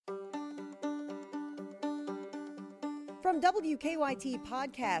From WKYT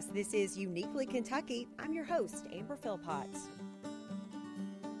Podcast, this is Uniquely Kentucky. I'm your host, Amber Philpotts.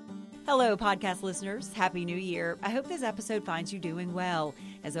 Hello, podcast listeners. Happy New Year. I hope this episode finds you doing well.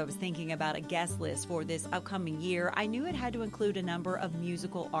 As I was thinking about a guest list for this upcoming year, I knew it had to include a number of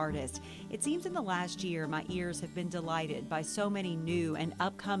musical artists. It seems in the last year, my ears have been delighted by so many new and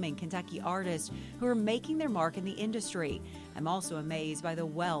upcoming Kentucky artists who are making their mark in the industry. I'm also amazed by the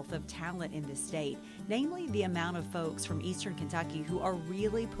wealth of talent in this state, namely the amount of folks from Eastern Kentucky who are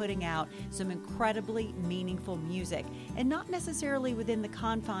really putting out some incredibly meaningful music, and not necessarily within the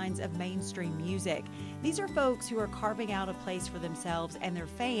confines of mainstream music. These are folks who are carving out a place for themselves and their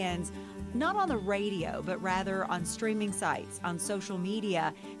fans, not on the radio, but rather on streaming sites, on social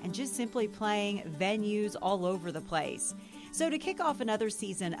media, and just simply playing venues all over the place. So to kick off another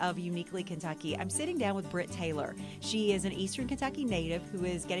season of Uniquely Kentucky, I'm sitting down with Britt Taylor. She is an Eastern Kentucky native who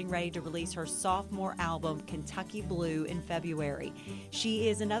is getting ready to release her sophomore album, Kentucky Blue, in February. She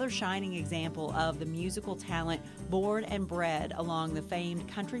is another shining example of the musical talent born and bred along the famed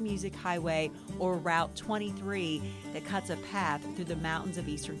country music highway, or Route 23, that cuts a path through the mountains of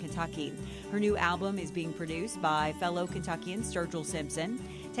Eastern Kentucky. Her new album is being produced by fellow Kentuckian Sturgill Simpson.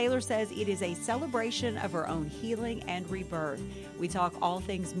 Taylor says it is a celebration of her own healing and rebirth. We talk all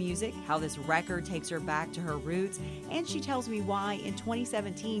things music, how this record takes her back to her roots, and she tells me why in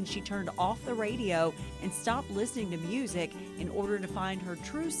 2017 she turned off the radio and stopped listening to music in order to find her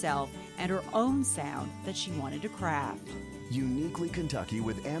true self and her own sound that she wanted to craft. Uniquely Kentucky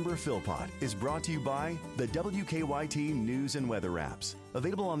with Amber Philpott is brought to you by the WKYT News and Weather apps,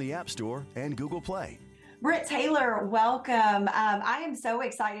 available on the App Store and Google Play. Britt Taylor, welcome. I am so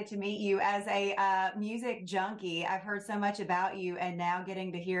excited to meet you as a music junkie. I've heard so much about you, and now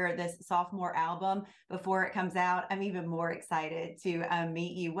getting to hear this sophomore album before it comes out, I'm even more excited to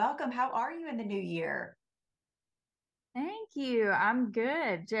meet you. Welcome. How are you in the new year? Thank you. I'm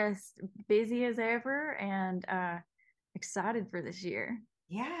good. Just busy as ever and excited for this year.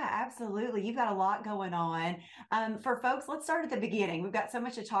 Yeah, absolutely. You've got a lot going on. For folks, let's start at the beginning. We've got so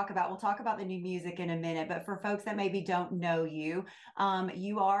much to talk about. We'll talk about the new music in a minute, but for folks that maybe don't know you,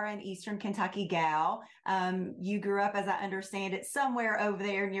 you are an Eastern Kentucky gal. You grew up, as I understand it, somewhere over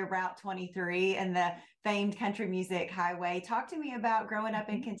there near Route 23 and the famed country music highway. Talk to me about growing up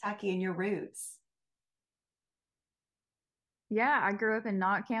in Kentucky and your roots. Yeah, I grew up in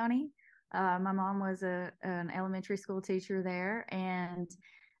Knott County. My mom was an elementary school teacher there, and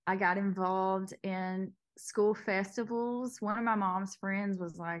I got involved in school festivals. One of my mom's friends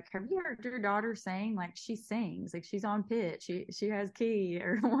was like, "Have you heard your daughter sing? Like, she sings, like she's on pitch. She has key,"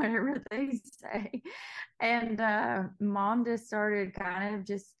 or whatever they say. And mom just started kind of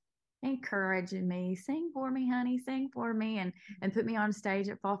just encouraging me, "Sing for me, honey, sing for me," and put me on stage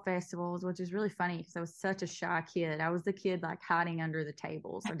at fall festivals, which is really funny because I was such a shy kid. I was the kid like hiding under the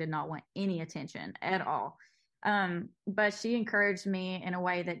tables. I did not want any attention at all. But she encouraged me in a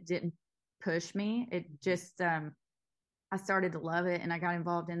way that didn't push me. It just I started to love it, and I got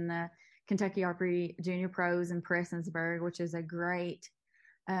involved in the Kentucky Opry Junior Pros in Prestonsburg, which is a great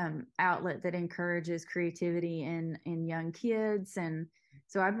outlet that encourages creativity in young kids. And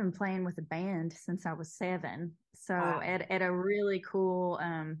so I've been playing with a band since I was 7. So Wow. at a really cool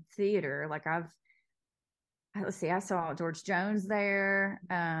theater, like let's see, I saw George Jones there,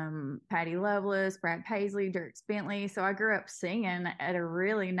 Patty Loveless, Brad Paisley, Dirk Bentley. So I grew up singing at a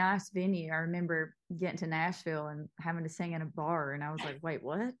really nice venue. I remember getting to Nashville and having to sing in a bar, and I was like, wait,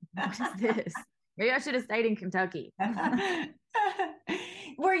 what? What is this? Maybe I should have stayed in Kentucky.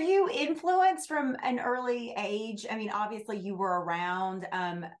 Were you influenced from an early age? I mean, obviously you were around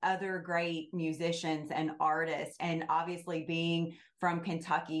other great musicians and artists, and obviously being from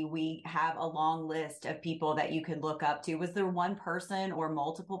Kentucky, we have a long list of people that you could look up to. Was there one person or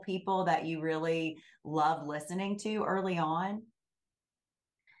multiple people that you really loved listening to early on?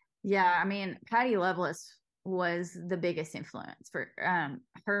 Yeah, I mean, Patty Loveless was the biggest influence for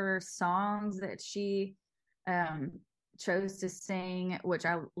her songs that she chose to sing, which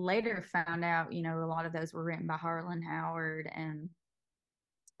I later found out, a lot of those were written by Harlan Howard and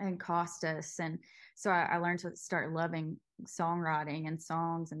Costas. And so I learned to start loving songwriting and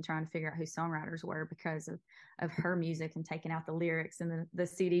songs and trying to figure out who songwriters were because of her music, and taking out the lyrics and the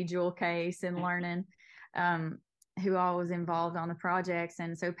CD jewel case and learning who all was involved on the projects.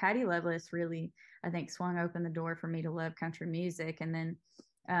 And so Patty Loveless really, I think, swung open the door for me to love country music. And then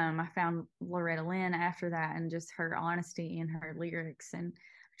I found Loretta Lynn after that, and just her honesty in her lyrics, and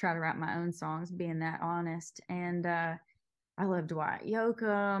try to write my own songs being that honest. And I love Dwight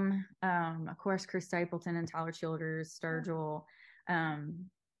Yoakam, of course, Chris Stapleton and Tyler Childers, Sturgill,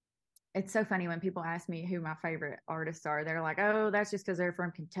 It's so funny when people ask me who my favorite artists are. They're like, "Oh, that's just because they're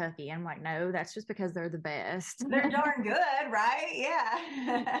from Kentucky." I'm like, "No, that's just because they're the best." They're darn good, right?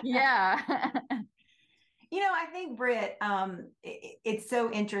 Yeah. Yeah. I think Britt, it's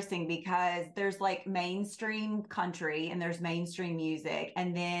so interesting because there's like mainstream country and there's mainstream music,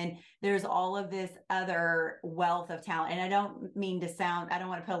 and then there's all of this other wealth of talent. And I don't mean to sound, I don't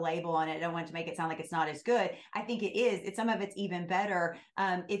want to put a label on it. I don't want to make it sound like it's not as good. I think it is. It's some of it's even better.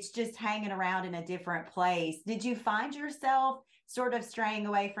 It's just hanging around in a different place. Did you find yourself sort of straying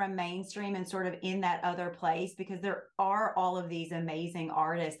away from mainstream and sort of in that other place, because there are all of these amazing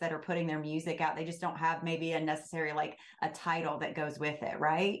artists that are putting their music out? They just don't have maybe a necessary like a title that goes with it,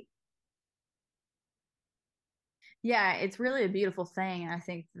 right? Yeah, it's really a beautiful thing. I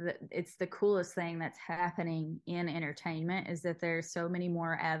think that it's the coolest thing that's happening in entertainment is that there's so many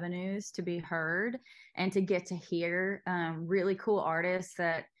more avenues to be heard and to get to hear really cool artists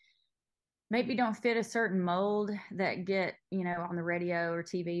that maybe don't fit a certain mold that get, on the radio or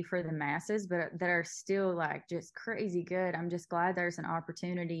TV for the masses, but that are still like just crazy good. I'm just glad there's an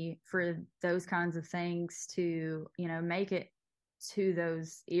opportunity for those kinds of things to, make it to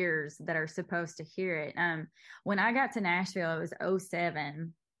those ears that are supposed to hear it. When I got to Nashville, it was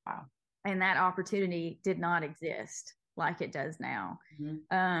 '07. Wow. And that opportunity did not exist like it does now.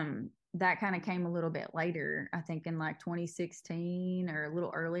 Mm-hmm. That kind of came a little bit later. I think in like 2016 or a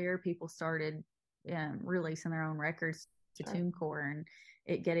little earlier, people started releasing their own records to TuneCore and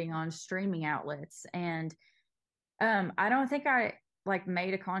it getting on streaming outlets. And I don't think I like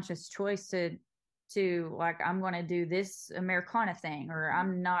made a conscious choice to like, I'm going to do this Americana thing, or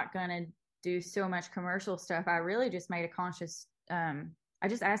I'm not going to do so much commercial stuff. I really just made a conscious, I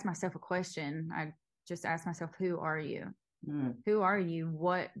just asked myself a question. I just asked myself, who are you? Who are you?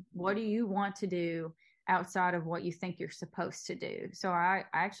 What do you want to do outside of what you think you're supposed to do? So I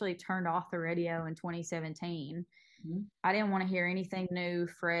actually turned off the radio in 2017. I didn't want to hear anything new,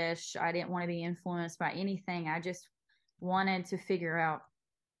 fresh. I didn't want to be influenced by anything. I just wanted to figure out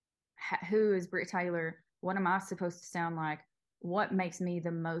who is Britt Taylor? What am I supposed to sound like? What makes me the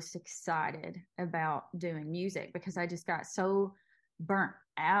most excited about doing music? Because I just got so burnt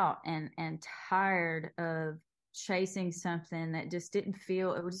out and tired of chasing something that just didn't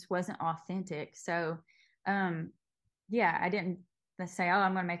feel, it just wasn't authentic. So yeah, I didn't say, oh,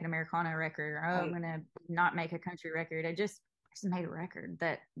 I'm going to make an Americana record, or oh, I'm going to not make a country record. I just made a record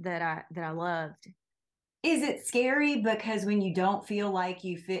that I loved. Is it scary because when you don't feel like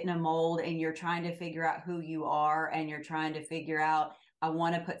you fit in a mold and you're trying to figure out who you are and you're trying to figure out, I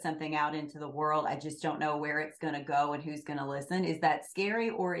want to put something out into the world, I just don't know where it's going to go and who's going to listen? Is that scary,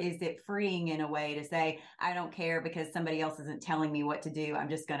 or is it freeing in a way to say, I don't care because somebody else isn't telling me what to do, I'm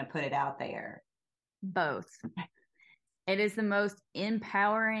just going to put it out there? Both. It is the most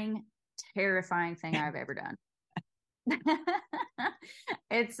empowering, terrifying thing I've ever done.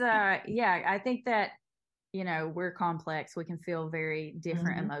 It's yeah, I think that we're complex. We can feel very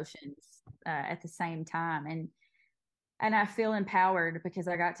different emotions at the same time, and I feel empowered because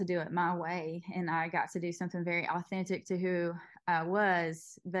I got to do it my way, and I got to do something very authentic to who I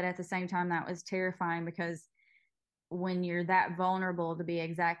was. But at the same time, that was terrifying because when you're that vulnerable to be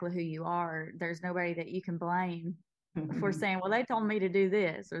exactly who you are, there's nobody that you can blame for saying, well, they told me to do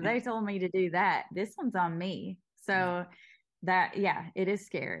this or they told me to do that. This one's on me. So that, yeah, it is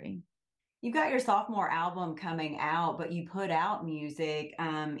scary. You got your sophomore album coming out, but you put out music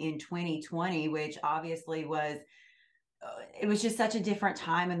in 2020, which obviously was, it was just such a different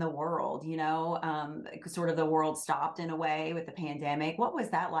time in the world, sort of the world stopped in a way with the pandemic. What was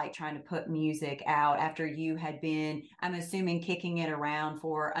that like, trying to put music out after you had been, I'm assuming, kicking it around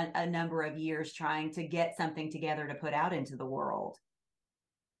for a number of years, trying to get something together to put out into the world?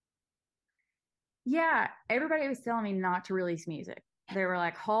 Yeah, everybody was telling me not to release music. They were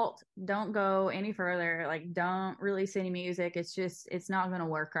like, halt, don't go any further. Like, don't release any music. It's not going to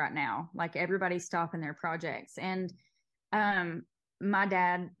work right now. Like, everybody's stopping their projects. And my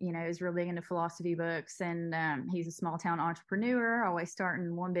dad, is real big into philosophy books, and he's a small town entrepreneur, always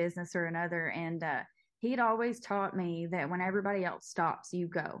starting one business or another. And he'd always taught me that when everybody else stops, you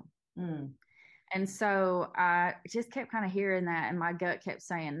go. And so I just kept kind of hearing that, and my gut kept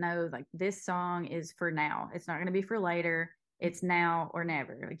saying, no, like, this song is for now. It's not going to be for later. It's now or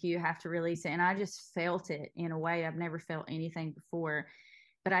never. Like, you have to release it. And I just felt it in a way I've never felt anything before.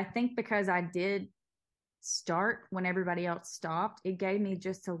 But I think because I did start when everybody else stopped, it gave me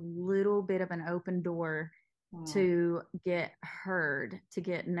just a little bit of an open door to get heard, to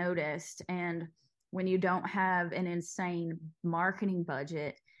get noticed. And when you don't have an insane marketing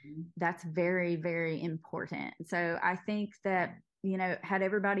budget, that's very, very important. So I think that had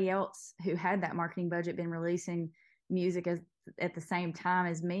everybody else who had that marketing budget been releasing music at the same time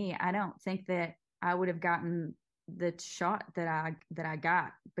as me, I don't think that I would have gotten the shot that I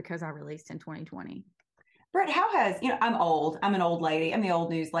got because I released in 2020. Brett, how has, I'm old. I'm an old lady. I'm the old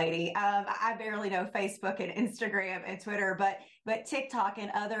news lady. I barely know Facebook and Instagram and Twitter, but TikTok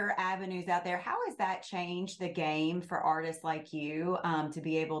and other avenues out there. How has that changed the game for artists like you to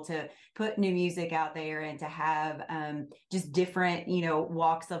be able to put new music out there and to have just different,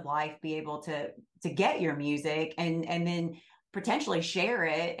 walks of life be able to get your music and then potentially share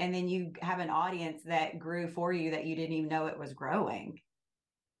it, and then you have an audience that grew for you that you didn't even know it was growing?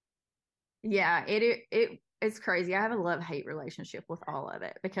 Yeah, it's crazy. I have a love-hate relationship with all of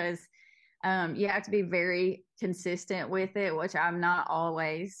it because you have to be very consistent with it, which I'm not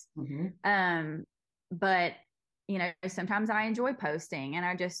always. Mm-hmm. But sometimes I enjoy posting, and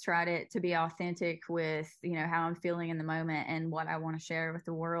I just try to be authentic with how I'm feeling in the moment and what I want to share with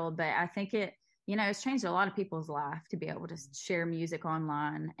the world. But I think it's changed a lot of people's life to be able to share music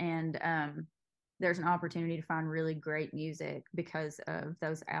online, and there's an opportunity to find really great music because of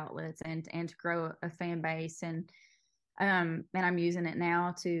those outlets and to grow a fan base. And I'm using it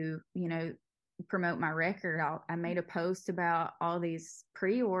now to, promote my record. I made a post about all these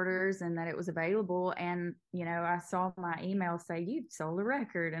pre-orders and that it was available. And, I saw my email say, "You sold a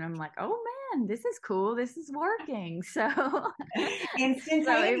record." And I'm like, "Oh man, this is cool. This is working." So,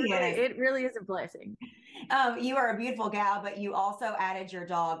 Instantaneous. It really is a blessing. You are a beautiful gal, but you also added your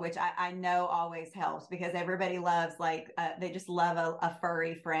dog, which I know always helps because everybody loves, they just love a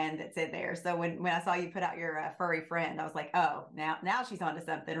furry friend that's in there. So when I saw you put out your furry friend, I was like, oh, now she's onto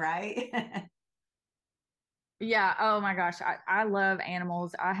something, right? Yeah. Oh my gosh. I love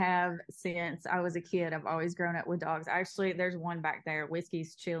animals. I have since I was a kid. I've always grown up with dogs. Actually, there's one back there.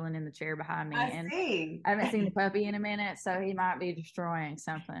 Whiskey's chilling in the chair behind me. I see. I haven't seen the puppy in a minute, so he might be destroying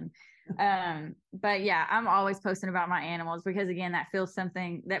something. But yeah, I'm always posting about my animals because again, that feels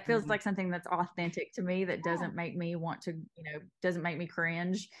Mm-hmm. like something that's authentic to me that doesn't make me want to, doesn't make me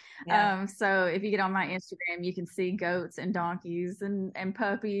cringe. Yeah. So if you get on my Instagram, you can see goats and donkeys and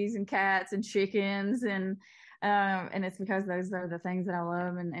puppies and cats and chickens and it's because those are the things that I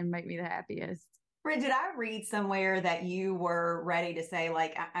love and make me the happiest. Britt, did I read somewhere that you were ready to say,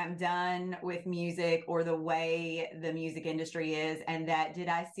 like, I'm done with music or the way the music industry is? And that did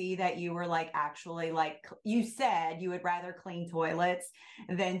I see that you were like, actually, like you said, you would rather clean toilets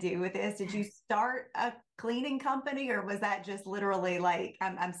than do with this? Did you start a cleaning company, or was that just literally like,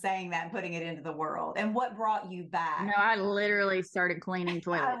 I'm saying that and putting it into the world? And what brought you No, back? I literally started cleaning I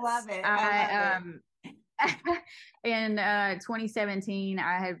toilets. love it. I love it. In 2017,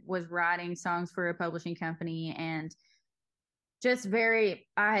 was writing songs for a publishing company and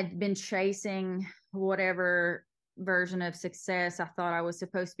I had been chasing whatever version of success I thought I was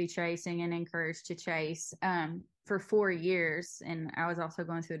supposed to be chasing and encouraged to chase for 4 years. And I was also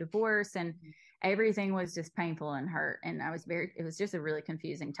going through a divorce, and everything was just painful and hurt. And it was just a really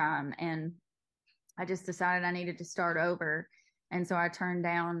confusing time. And I just decided I needed to start over. And so I turned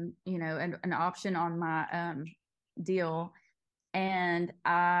down, an option on my deal, and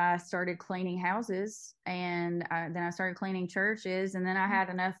I started cleaning houses, and then I started cleaning churches, and then I had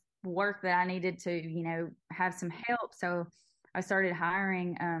enough work that I needed to, have some help. So I started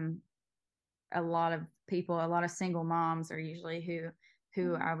hiring a lot of people. A lot of single moms are usually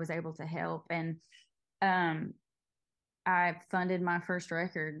who I was able to help, and um, I funded my first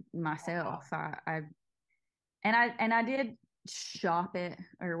record myself. I did shop it,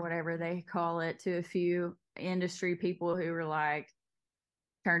 or whatever they call it, to a few industry people who were like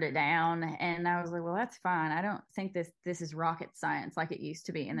turned it down, and I was like, well, that's fine. I don't think this is rocket science like it used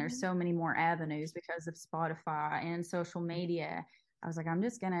to be, and there's so many more avenues because of Spotify and social media. I was like, I'm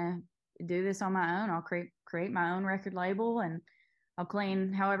just gonna do this on my own. I'll create my own record label, and I'll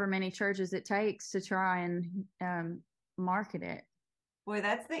clean however many churches it takes to try and market it. Boy,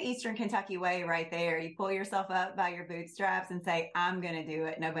 that's the Eastern Kentucky way right there. You pull yourself up by your bootstraps and say, I'm going to do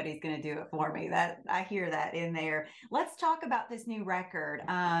it. Nobody's going to do it for me. That I hear that in there. Let's talk about this new record.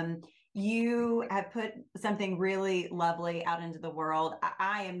 You have put something really lovely out into the world.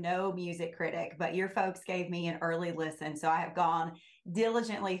 I am no music critic, but your folks gave me an early listen. So I have gone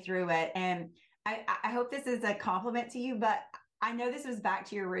diligently through it. And I hope this is a compliment to you, but I know this was back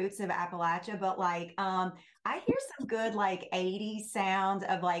to your roots of Appalachia, but I hear some good 80s sound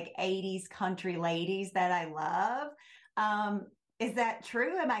of 80s country ladies that I love. Is that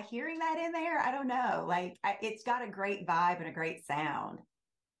true? Am I hearing that in there? I don't know. It's got a great vibe and a great sound.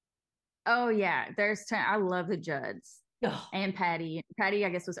 Oh yeah, I love the Judds. and Patty. Patty, I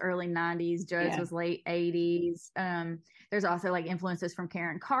guess, was early 90s. Joe's Yeah. was late 80s. There's also like influences from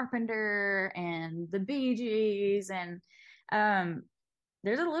Karen Carpenter and the Bee Gees, and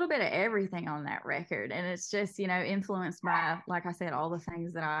there's a little bit of everything on that record, and it's just, you know, influenced by, like I said, all the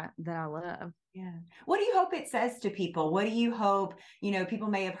things that I love. Yeah. What do you hope it says to people? What do you hope, you know, people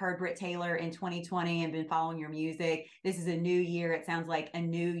may have heard Britt Taylor in 2020 and been following your music. This is a new year. It sounds like a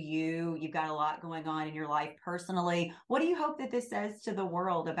new you. You've got a lot going on in your life personally. What do you hope that this says to the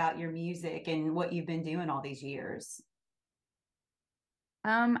world about your music and what you've been doing all these years?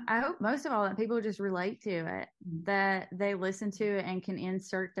 I hope most of all that people just relate to it, that they listen to it and can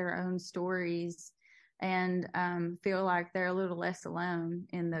insert their own stories and feel like they're a little less alone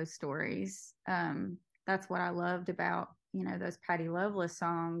in those stories. That's what I loved about, you know, those Patty Loveless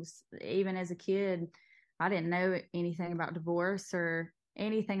songs. Even as a kid, I didn't know anything about divorce or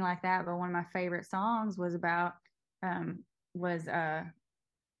anything like that, but one of my favorite songs was about was a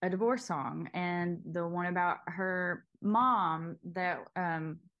divorce song, and the one about her mom, that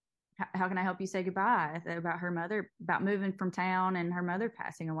how can I help you say goodbye, about her mother, about moving from town and her mother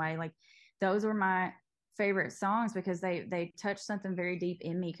passing away. Like, those were my favorite songs because they touched something very deep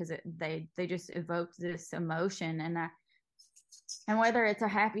in me, because they just evoked this emotion. And whether it's a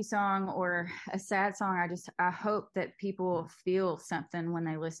happy song or a sad song, I hope that people feel something when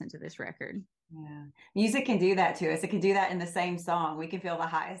they listen to this record. Yeah. Music can do that to us. It can do that in the same song. We can feel the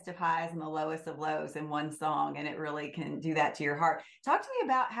highest of highs and the lowest of lows in one song, and it really can do that to your heart. Talk to me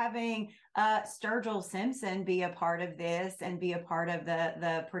about having Sturgill Simpson be a part of this and be a part of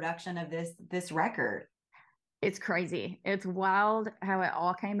the production of this record. It's crazy. It's wild how it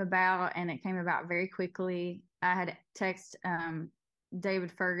all came about, and it came about very quickly. I had texted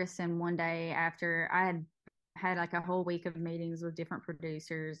David Ferguson one day after I had like a whole week of meetings with different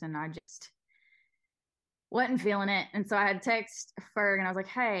producers, and I just wasn't feeling it. And so I had text Ferg, and I was like,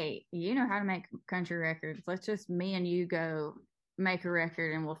 hey, you know how to make country records. Let's just, me and you, go make a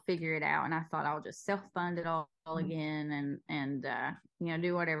record and we'll figure it out. And I thought I'll just self-fund it all again and you know,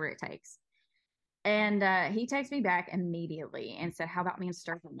 do whatever it takes. And he texted me back immediately and said, how about me and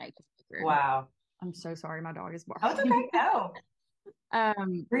Sturgill make a record? Wow. I'm so sorry. My dog is barking. Oh, it's okay.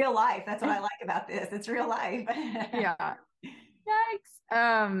 No. Real life. That's what I like about this. It's real life. Yeah.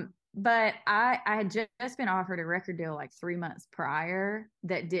 Yikes. But I had just been offered a record deal like 3 months prior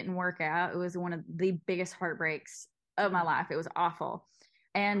that didn't work out. It was one of the biggest heartbreaks of my life. It was awful.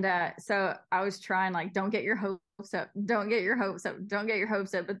 And so I was trying, like, don't get your hopes up, don't get your hopes up, don't get your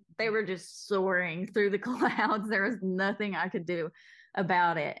hopes up. But they were just soaring through the clouds. There was nothing I could do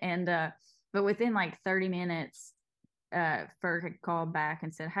about it. And but within like 30 minutes, Ferg had called back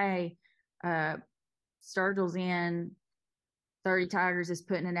and said, hey, Sturgill's in, 30 Tigers is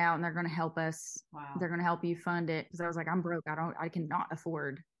putting it out, and they're going to help us. Wow. They're going to help you fund it. Because I was like, I'm broke. I cannot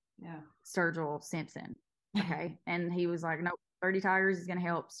afford Sturgill Simpson. Okay. And he was like, no, 30 Tigers is going to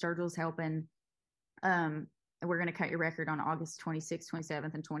help. Sturgill's helping. We're going to cut your record on August 26th,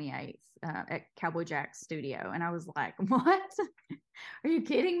 27th, and 28th at Cowboy Jack's studio. And I was like, what? Are you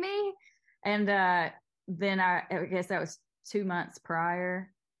kidding me? And then I guess that was 2 months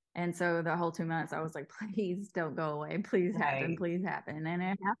prior. And so the whole 2 months I was like, please don't go away. Please happen. Please happen. And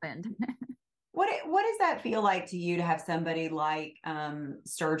it happened. What does that feel like to you, to have somebody like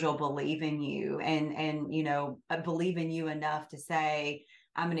Sturgill believe in you and you know, believe in you enough to say,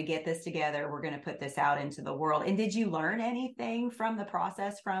 I'm going to get this together. We're going to put this out into the world. And did you learn anything from the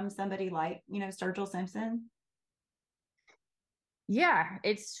process from somebody like, you know, Sturgill Simpson? Yeah,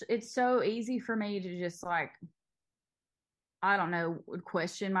 it's so easy for me to just, like, I don't know, would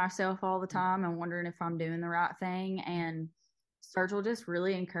question myself all the time and wondering if I'm doing the right thing. And Sturgill just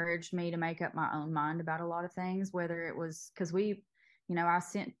really encouraged me to make up my own mind about a lot of things, whether it was because we, you know, I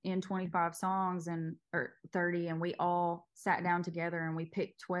sent in 25 songs or 30, and we all sat down together and we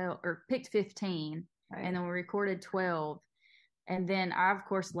picked 15, right. And then we recorded 12. And then I, of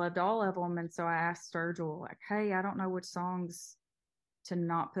course, loved all of them. And so I asked Sturgill, like, hey, I don't know which songs to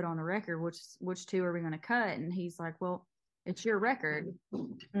not put on the record. Which two are we going to cut? And he's like, well, it's your record.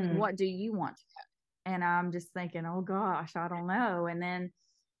 What do you want to cut? And I'm just thinking, oh gosh, I don't know. And then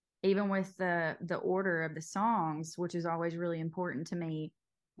even with the order of the songs, which is always really important to me.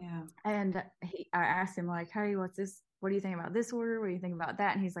 Yeah. And I asked him, like, hey, what's this? What do you think about this order? What do you think about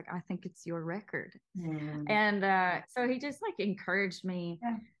that? And he's like, I think it's your record. And so he just, like, encouraged me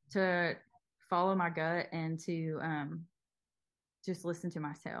to follow my gut and to just listen to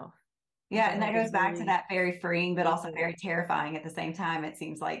myself. Yeah, which I and that think is goes back to really, that very freeing, but really also cool. very terrifying at the same time, it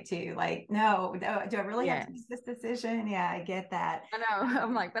seems like too. Like, no, do I really have to make Yes. this decision? Yeah, I get that. I know.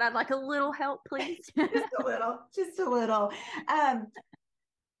 I'm like, but I'd like a little help, please. Just a little, just a little. Um,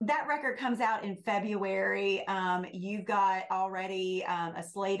 that record comes out in February. You've got already a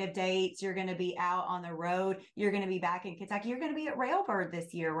slate of dates. You're going to be out on the road. You're going to be back in Kentucky. You're going to be at Railbird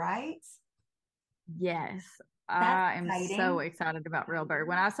this year, right? Yes. That's I am so exciting. excited about Railbird.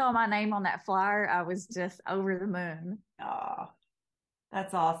 When I saw my name on that flyer, I was just over the moon. Oh,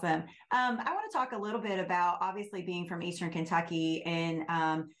 that's awesome. I want to talk a little bit about obviously being from Eastern Kentucky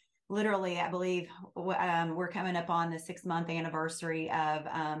and literally, I believe we're coming up on the 6 month anniversary of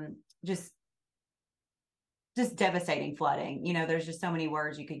just devastating flooding. There's just so many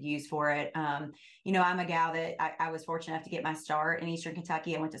words you could use for it. I'm a gal that I was fortunate enough to get my start in Eastern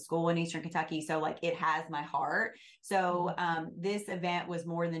Kentucky. I went to school in Eastern Kentucky. So like it has my heart. So this event was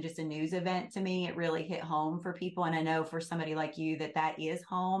more than just a news event to me. It really hit home for people. And I know for somebody like you that is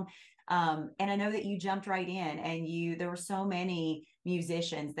home. And I know that you jumped right in and there were so many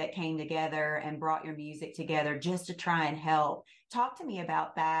musicians that came together and brought your music together just to try and help. Talk to me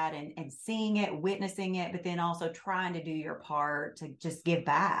about that and seeing it, witnessing it, but then also trying to do your part to just give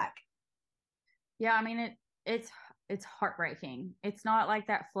back. Yeah, I mean it's heartbreaking. It's not like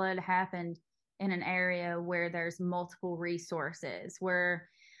that flood happened in an area where there's multiple resources, where,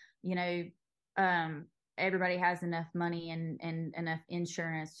 you know, everybody has enough money and enough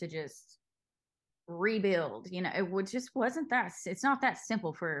insurance to just rebuild. Just wasn't that. It's not that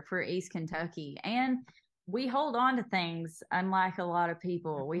simple for East Kentucky. And we hold on to things, unlike a lot of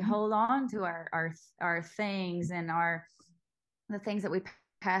people. We hold on to our things and the things that we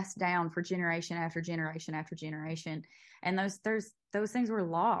passed down for generation after generation after generation. And those things were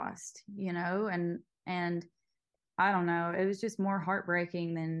lost, and I don't know, it was just more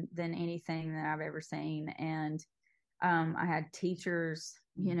heartbreaking than anything that I've ever seen. And I had teachers,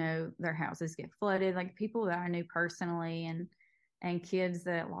 their houses get flooded, like people that I knew personally, and kids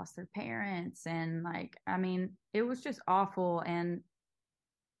that lost their parents. And like, I mean, it was just awful. And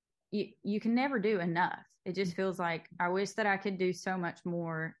you can never do enough. It just feels like I wish that I could do so much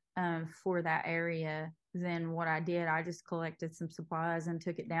more for that area than what I did. I just collected some supplies and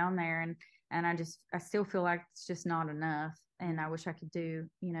took it down there, and I still feel like it's just not enough. And I wish I could do,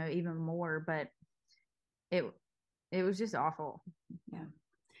 even more, but it it was just awful.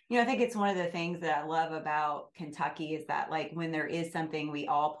 Yeah. I think it's one of the things that I love about Kentucky is that like when there is something we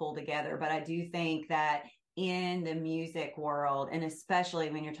all pull together. But I do think that in the music world, and especially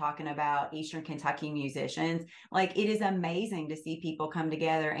when you're talking about Eastern Kentucky musicians, like it is amazing to see people come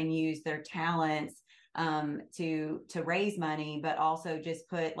together and use their talents to raise money, but also just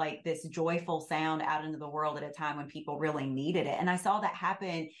put like this joyful sound out into the world at a time when people really needed it. And I saw that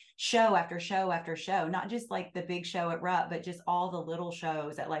happen show after show after show, not just like the big show at Rupp, but just all the little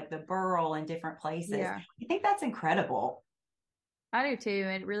shows at like the Burl and different places. Yeah, I think that's incredible. I do too.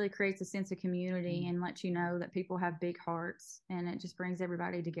 It really creates a sense of community and lets you know that people have big hearts, and it just brings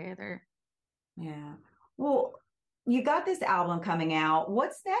everybody together. Yeah. Well, you got this album coming out.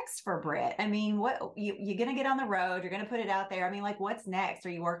 What's next for Britt? I mean, you're gonna get on the road, you're gonna put it out there. I mean, like what's next? Are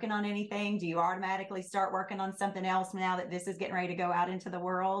you working on anything? Do you automatically start working on something else now that this is getting ready to go out into the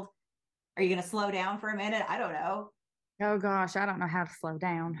world? Are you gonna slow down for a minute? I don't know. Oh gosh, I don't know how to slow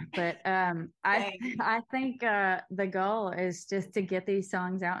down, but I Same. I think the goal is just to get these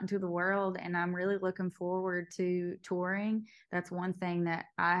songs out into the world, and I'm really looking forward to touring. That's one thing that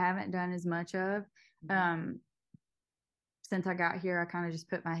I haven't done as much of. Um, since I got here, I kind of just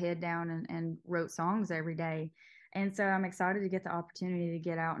put my head down and wrote songs every day. And so I'm excited to get the opportunity to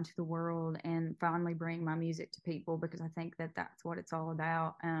get out into the world and finally bring my music to people, because I think that that's what it's all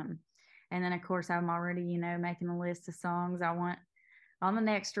about. And then of course I'm already, making a list of songs I want on the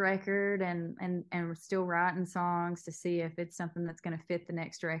next record, and we're still writing songs to see if it's something that's going to fit the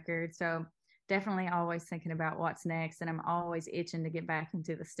next record. So definitely always thinking about what's next, and I'm always itching to get back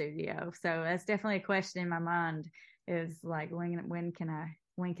into the studio. So that's definitely a question in my mind, is like when can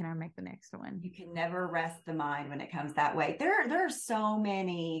I make the next one? You can never rest the mind when it comes that way. There are so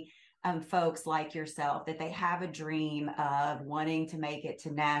many folks like yourself that they have a dream of wanting to make it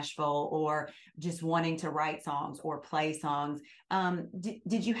to Nashville or just wanting to write songs or play songs.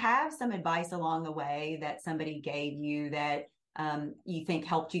 Did you have some advice along the way that somebody gave you that you think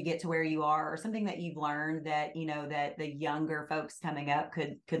helped you get to where you are, or something that you've learned that that the younger folks coming up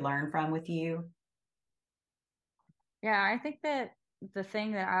could learn from with you? Yeah, I think that the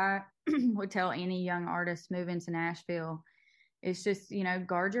thing that I would tell any young artist moving to Nashville is just,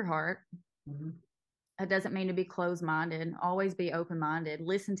 guard your heart. Mm-hmm. That doesn't mean to be closed-minded. Always be open-minded.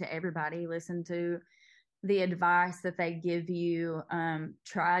 Listen to everybody. Listen to the advice that they give you.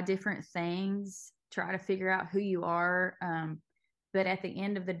 Try different things. Try to figure out who you are. But at the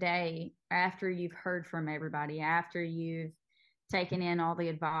end of the day, after you've heard from everybody, after you've taken in all the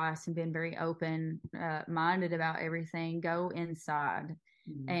advice and been very open minded about everything, go inside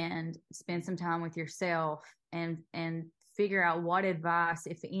and spend some time with yourself and figure out what advice,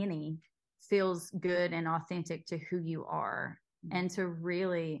 if any, feels good and authentic to who you are, and to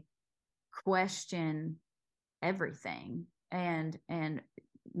really question everything and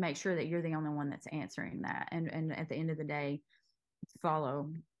make sure that you're the only one that's answering that. And at the end of the day,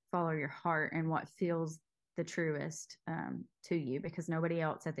 follow your heart and what feels the truest to you, because nobody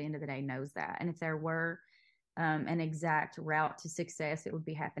else at the end of the day knows that. And if there were an exact route to success, it would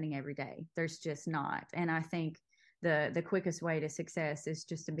be happening every day. There's just not. And I think the quickest way to success is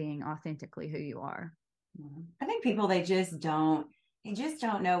just to being authentically who you are. I think people, they just don't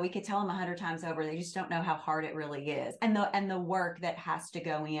know. We could tell them 100 times over. They just don't know how hard it really is. And the work that has to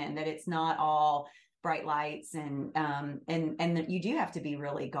go in, that it's not all bright lights and that you do have to be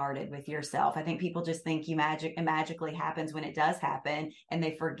really guarded with yourself. I think people just think it magically happens when it does happen, and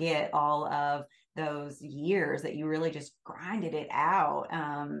they forget all of those years that you really just grinded it out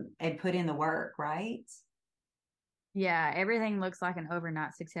and put in the work, right? Yeah, everything looks like an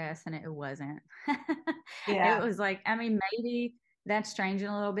overnight success, and it wasn't. Yeah. It was like, I mean, maybe that's changing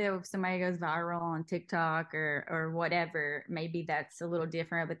a little bit if somebody goes viral on TikTok or whatever. Maybe that's a little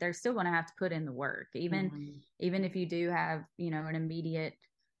different, but they're still going to have to put in the work, even if you do have, an immediate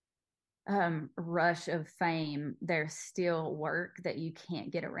rush of fame. There's still work that you can't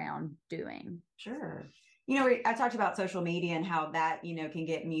get around doing. Sure. I talked about social media and how that, can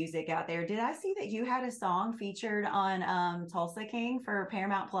get music out there. Did I see that you had a song featured on Tulsa King for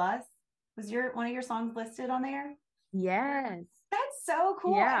Paramount Plus? Was one of your songs listed on there? Yes. That's so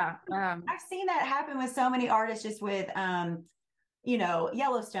cool. Yeah. I've seen that happen with so many artists, just with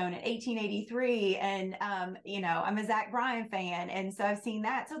Yellowstone in 1883, and I'm a Zach Bryan fan, and so I've seen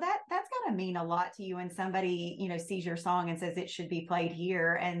that. So that's got to mean a lot to you when somebody sees your song and says it should be played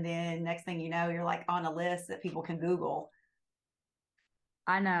here, and then next thing you know, you're like on a list that people can Google.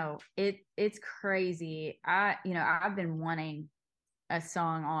 I know, it's crazy. I've been wanting a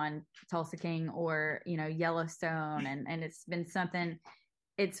song on Tulsa King or Yellowstone, and it's been something.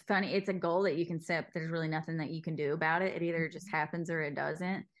 It's funny. It's a goal that you can set, but there's really nothing that you can do about it. It either just happens or it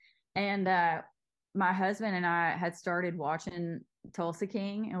doesn't. And my husband and I had started watching Tulsa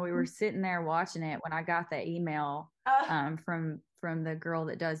King, and we were sitting there watching it when I got the email from the girl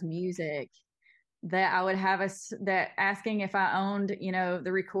that does music, that I would have that asking if I owned,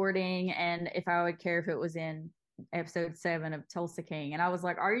 the recording, and if I would care if it was in episode 7 of Tulsa King. And I was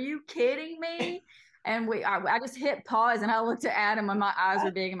like, are you kidding me? And I just hit pause, and I looked at Adam, and my eyes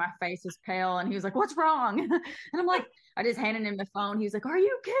were big and my face was pale, and he was like, what's wrong? And I'm like, I just handed him the phone. He was like, are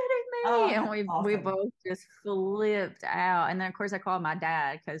you kidding me? And we both just flipped out. And then of course I called my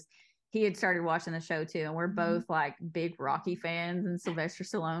dad, because he had started watching the show too, and we're both like big Rocky fans and Sylvester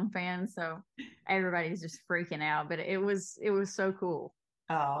Stallone fans, so everybody's just freaking out. But it was so cool.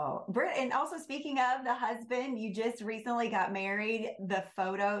 Oh, Britt, and also speaking of the husband, you just recently got married. The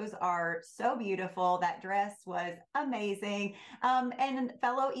photos are so beautiful. That dress was amazing. And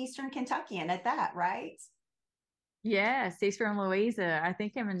fellow Eastern Kentuckian at that, right? Yes, he's from Louisa. I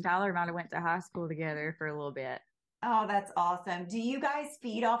think him and Tyler might have went to high school together for a little bit. Oh, that's awesome. Do you guys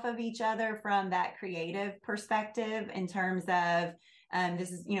feed off of each other from that creative perspective in terms of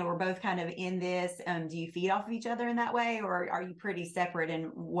this is, we're both kind of in this. Do you feed off of each other in that way, or are you pretty separate in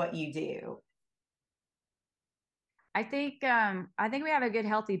what you do? I think we have a good,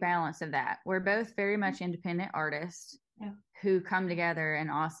 healthy balance of that. We're both very much independent artists who come together and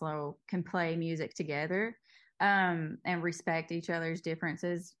also can play music together and respect each other's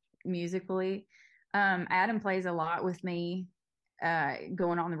differences musically. Adam plays a lot with me,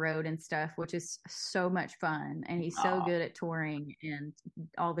 going on the road and stuff, which is so much fun. And he's so good at touring and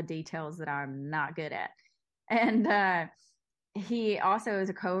all the details that I'm not good at. And he also is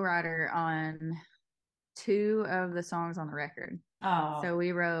a co-writer on 2 of the songs on the record. So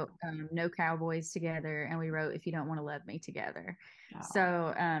we wrote No Cowboys together, and we wrote If You Don't Want to Love Me together.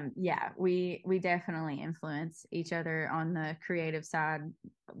 So we definitely influence each other on the creative side,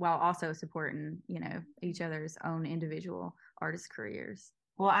 while also supporting each other's own individual artist careers.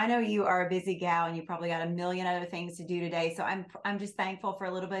 Well, I know you are a busy gal, and you probably got a million other things to do today. So I'm just thankful for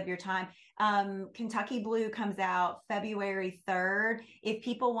a little bit of your time. Kentucky Blue comes out February 3rd. If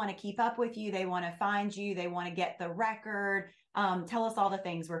people want to keep up with you, they want to find you, they want to get the record, tell us all the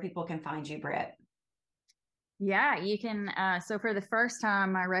things where people can find you, Britt. Yeah, you can. So for the first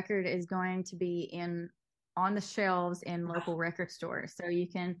time, my record is going to be on the shelves in local record stores. So you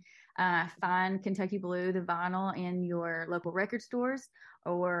can find Kentucky Blue, the vinyl, in your local record stores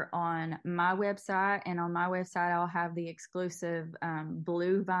or on my website. And on my website, I'll have the exclusive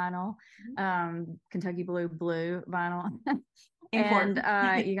blue vinyl, Kentucky Blue vinyl. And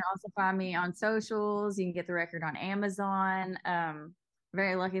you can also find me on socials. You can get the record on Amazon.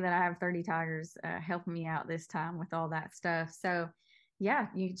 Very lucky that I have 30 Tigers helping me out this time with all that stuff. So yeah,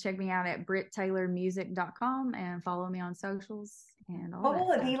 you can check me out at brittaylormusic.com and follow me on socials and all What that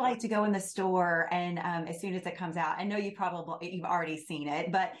will it stuff. be like to go in the store and as soon as it comes out? I know you've already seen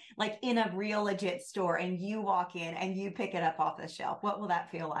it, but like in a real legit store and you walk in and you pick it up off the shelf, what will that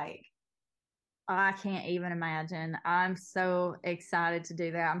feel like? I can't even imagine. I'm so excited to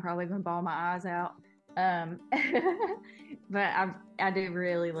do that. I'm probably going to bawl my eyes out. But I do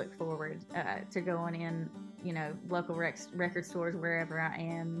really look forward to going in, local record stores wherever I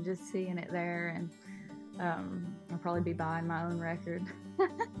am, just seeing it there, and I'll probably be buying my own record.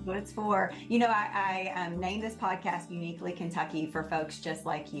 What it's for. I named this podcast Uniquely Kentucky for folks just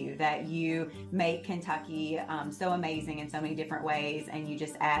like you, that you make Kentucky so amazing in so many different ways, and you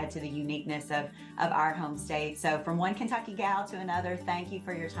just add to the uniqueness of our home state. So from one Kentucky gal to another, thank you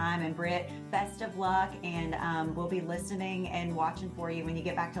for your time. And Britt, best of luck, and we'll be listening and watching for you when you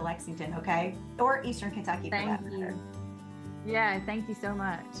get back to Lexington, okay? Or Eastern Kentucky for that matter. Yeah, thank you so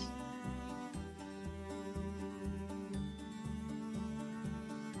much.